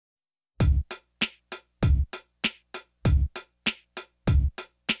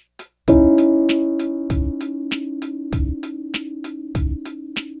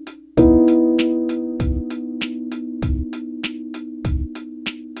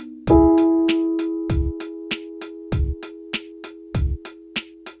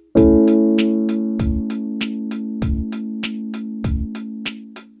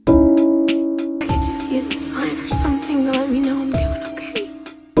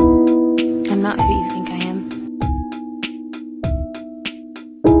not who you think I am.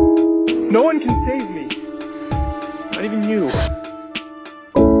 No one can save me. Not even you.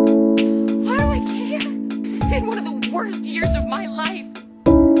 Why do I care? This has been one of the worst years of my life.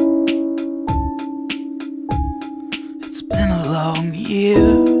 It's been a long year.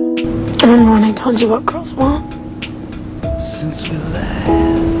 Remember when I told you what girls want? Since we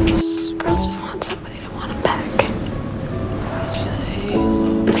last Girls just want somebody to want them back.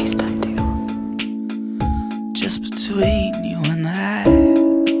 At least I do. Just between you and I.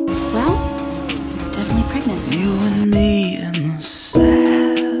 Well, you're definitely pregnant. You and me and the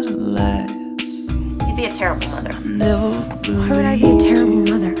satellites. You'd be a terrible mother. Never Why would I be a terrible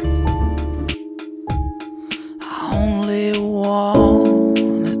mother? I only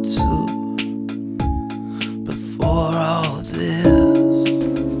wanted to. Before all this,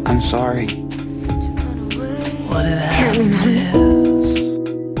 I'm sorry. what did I miss?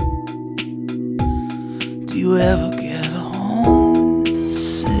 Do you ever get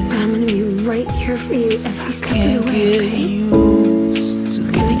homesick? But I'm gonna be right here for you every step of the Can't way, get okay? used to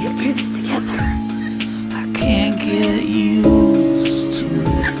We're gonna it. get through this together. I can't get used to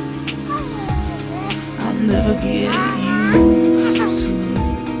it. I'll never get used to it.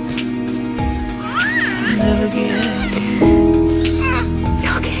 I'll never get used to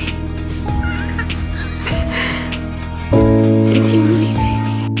it. Okay. It's you and me,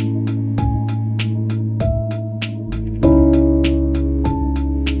 baby.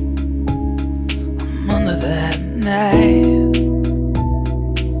 I'm under that night.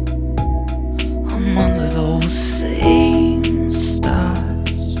 I'm under those same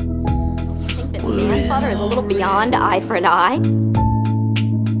stars. I think that manslaughter is a little beyond eye for an eye.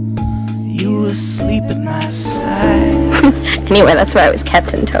 You were asleep at my side, Anyway, that's where I was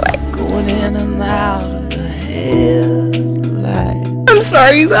kept until I... going in and out of the headlight. I'm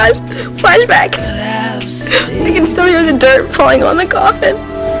sorry, you guys. Flashback. Could have I stayed, can still hear the dirt falling on the coffin.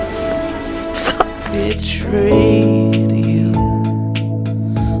 betrayed you.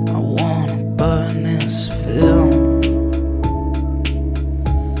 I wanna burn this film.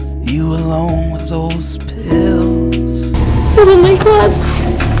 You alone with those pills. Oh my God.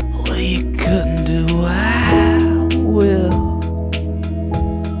 What you couldn't do, I will.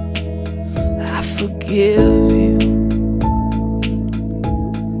 I forgive you.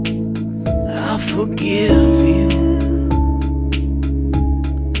 I'll forgive you.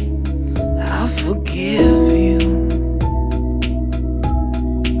 I'll forgive you.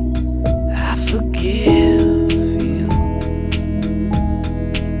 I forgive you.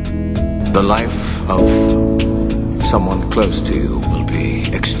 The life of someone close to you will be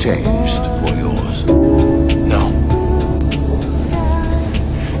exchanged for yours. No.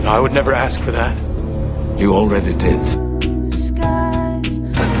 No, I would never ask for that. You already did.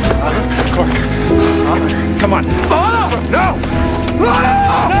 Cork. Come on. Oh, no! No!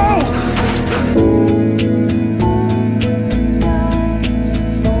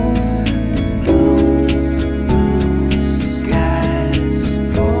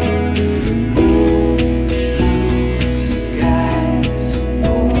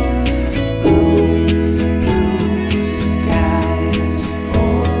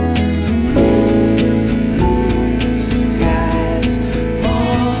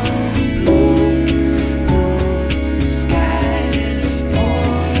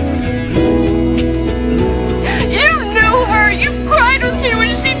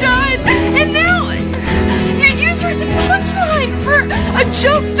 A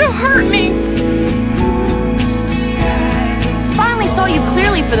joke to hurt me! Finally saw you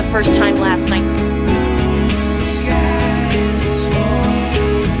clearly for the first time last night.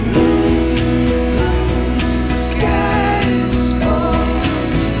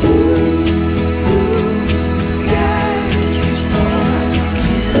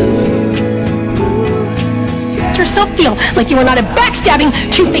 Make yourself feel like you are not a backstabbing,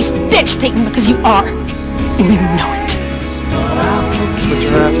 two-faced bitch, Peyton, because you are. And you know it. That's what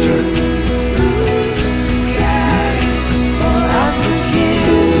you're after.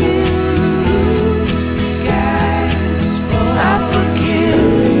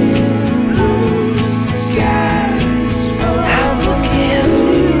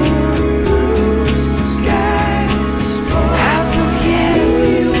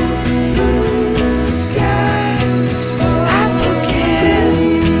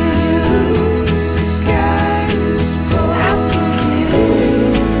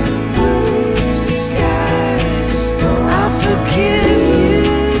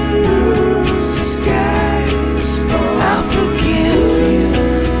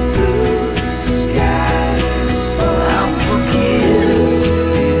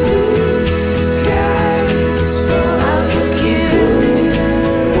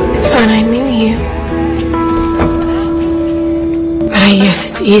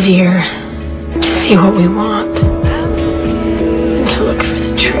 easier to see what we want and to look for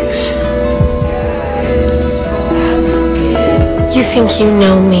the truth. You think you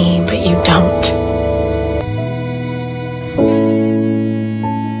know me, but you don't.